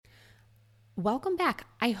Welcome back.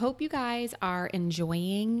 I hope you guys are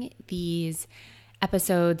enjoying these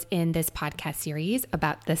episodes in this podcast series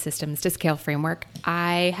about the Systems to Scale framework.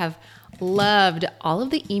 I have loved all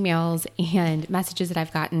of the emails and messages that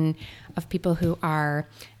I've gotten of people who are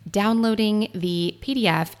downloading the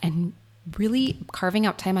PDF and really carving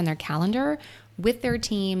out time on their calendar with their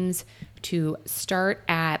teams to start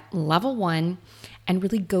at level 1 and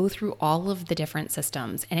really go through all of the different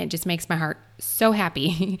systems. And it just makes my heart so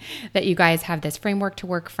happy that you guys have this framework to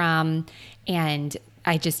work from. And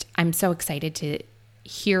I'm so excited to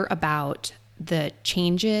hear about the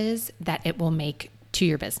changes that it will make to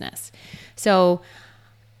your business. So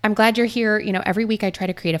I'm glad you're here. Every week I try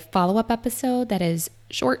to create a follow-up episode that is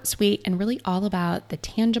short, sweet, and really all about the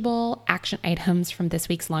tangible action items from this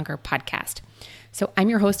week's longer podcast. So I'm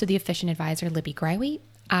your host of The Efficient Advisor, Libby Greiwe.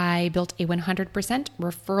 I built a 100%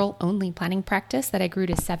 referral-only planning practice that I grew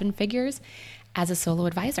to 7 figures as a solo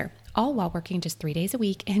advisor, all while working just 3 days a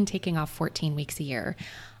week and taking off 14 weeks a year.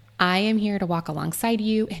 I am here to walk alongside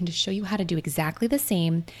you and to show you how to do exactly the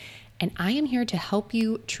same. And I am here to help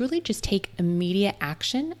you truly just take immediate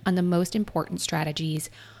action on the most important strategies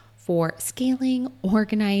for scaling,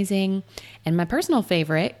 organizing, and my personal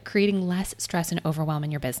favorite, creating less stress and overwhelm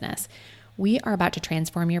in your business. We are about to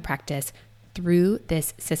transform your practice through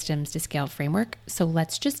this Systems to Scale framework. So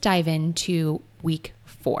let's just dive into week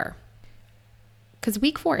 4. Because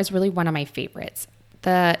week 4 is really one of my favorites.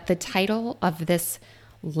 The title of this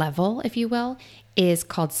level, if you will, is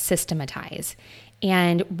called Systematize.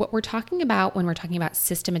 And what we're talking about when we're talking about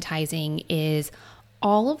systematizing is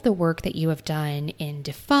all of the work that you have done in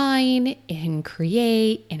define, in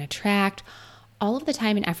create, in attract, all of the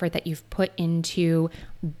time and effort that you've put into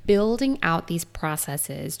building out these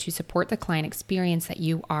processes to support the client experience that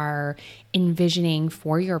you are envisioning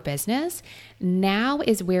for your business. Now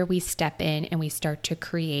is where we step in and we start to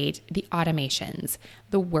create the automations,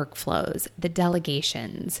 the workflows, the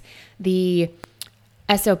delegations, the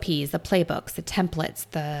SOPs, the playbooks, the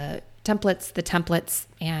templates,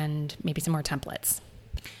 and maybe some more templates.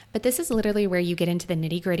 But this is literally where you get into the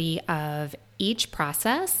nitty-gritty of each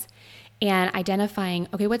process and identifying,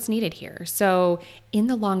 okay, what's needed here. So in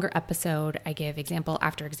the longer episode, I give example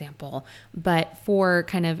after example, but for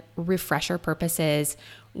kind of refresher purposes,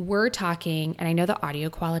 we're talking, and I know the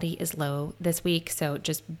audio quality is low this week, so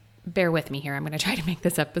just bear with me here. I'm going to try to make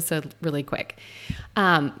this episode really quick.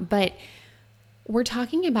 But we're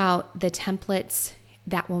talking about the templates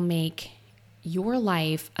that will make your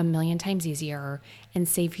life a million times easier and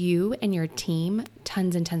save you and your team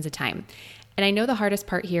tons and tons of time. And I know the hardest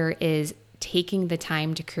part here is taking the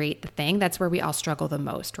time to create the thing. That's where we all struggle the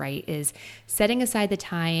most, right? Is setting aside the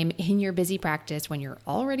time in your busy practice when you're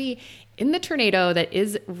already in the tornado that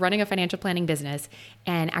is running a financial planning business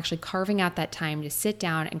and actually carving out that time to sit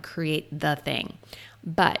down and create the thing.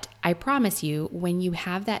 But I promise you, when you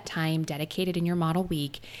have that time dedicated in your model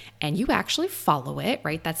week and you actually follow it,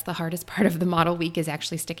 right? That's the hardest part of the model week, is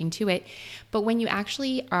actually sticking to it. But when you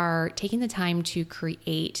actually are taking the time to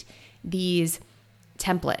create these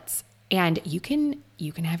templates, and you can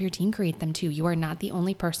have your team create them too. You are not the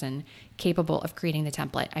only person capable of creating the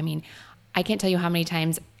template. I mean, I can't tell you how many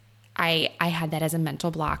times I had that as a mental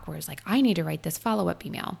block where it's like, I need to write this follow-up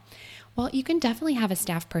email. Well, you can definitely have a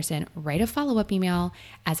staff person write a follow-up email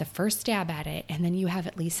as a first stab at it, and then you have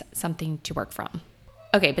at least something to work from.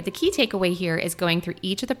 Okay, but the key takeaway here is going through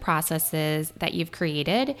each of the processes that you've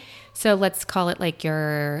created. So let's call it like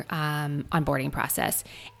your onboarding process.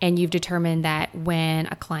 And you've determined that when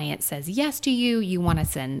a client says yes to you, you want to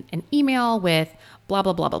send an email with blah,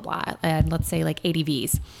 blah, blah, blah, blah. And let's say like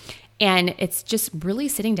ADVs. And it's just really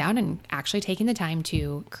sitting down and actually taking the time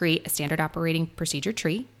to create a standard operating procedure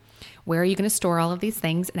tree. Where are you going to store all of these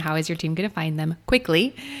things and how is your team going to find them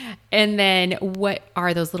quickly? And then what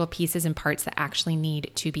are those little pieces and parts that actually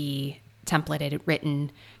need to be templated,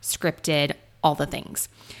 written, scripted, all the things.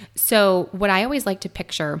 So what I always like to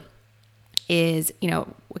picture is,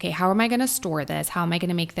 okay, how am I going to store this? How am I going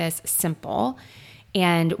to make this simple?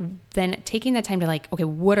 And then taking the time to like, okay,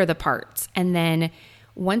 what are the parts? And then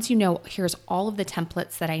once you know, here's all of the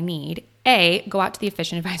templates that I need, go out to the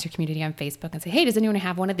Efficient Advisor community on Facebook and say, hey, does anyone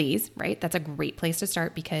have one of these, right? That's a great place to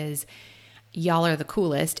start because y'all are the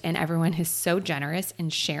coolest and everyone is so generous in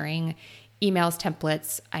sharing emails,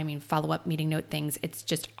 templates, follow-up meeting note things. It's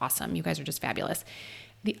just awesome. You guys are just fabulous.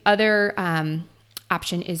 The other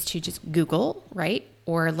option is to just Google, right?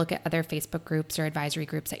 Or look at other Facebook groups or advisory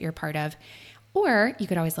groups that you're part of. Or you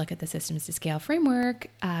could always look at the Systems to Scale Framework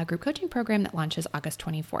group coaching program that launches August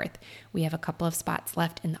 24th. We have a couple of spots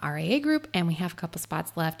left in the RIA group, and we have a couple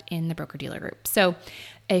spots left in the broker-dealer group. So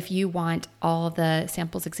if you want all the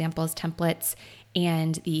samples, examples, templates,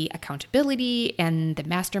 and the accountability and the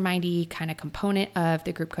mastermindy kind of component of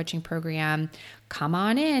the group coaching program, come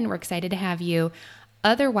on in. We're excited to have you.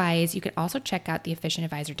 Otherwise, you can also check out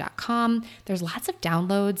theefficientadvisor.com. There's lots of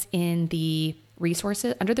downloads in the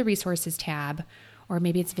resources, under the resources tab, or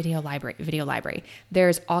maybe it's video library.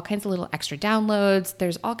 There's all kinds of little extra downloads.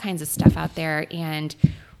 There's all kinds of stuff out there. And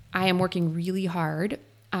I am working really hard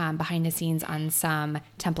behind the scenes on some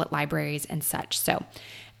template libraries and such. So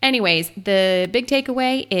anyways, the big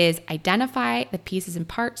takeaway is identify the pieces and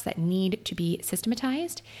parts that need to be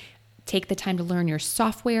systematized. Take the time to learn your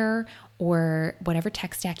software or whatever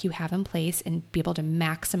tech stack you have in place and be able to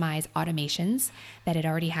maximize automations that it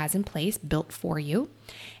already has in place, built for you,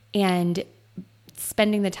 and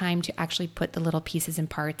spending the time to actually put the little pieces and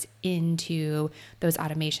parts into those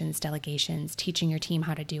automations, delegations, teaching your team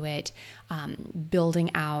how to do it,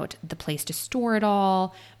 building out the place to store it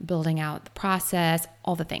all, building out the process,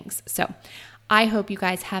 all the things. So I hope you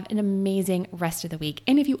guys have an amazing rest of the week.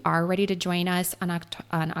 And if you are ready to join us on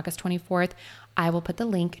August 24th, I will put the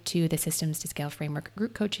link to the Systems to Scale Framework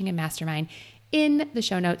group coaching and mastermind in the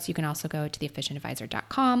show notes. You can also go to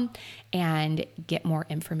theefficientadvisor.com and get more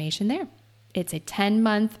information there. It's a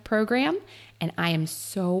 10-month program, and I am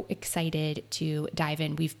so excited to dive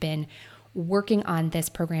in. We've been working on this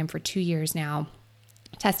program for 2 years now,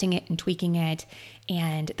 testing it and tweaking it,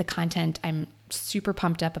 and the content, I'm super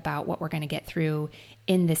pumped up about what we're going to get through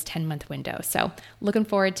in this 10-month window. So looking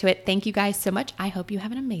forward to it. Thank you guys so much. I hope you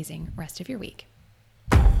have an amazing rest of your week.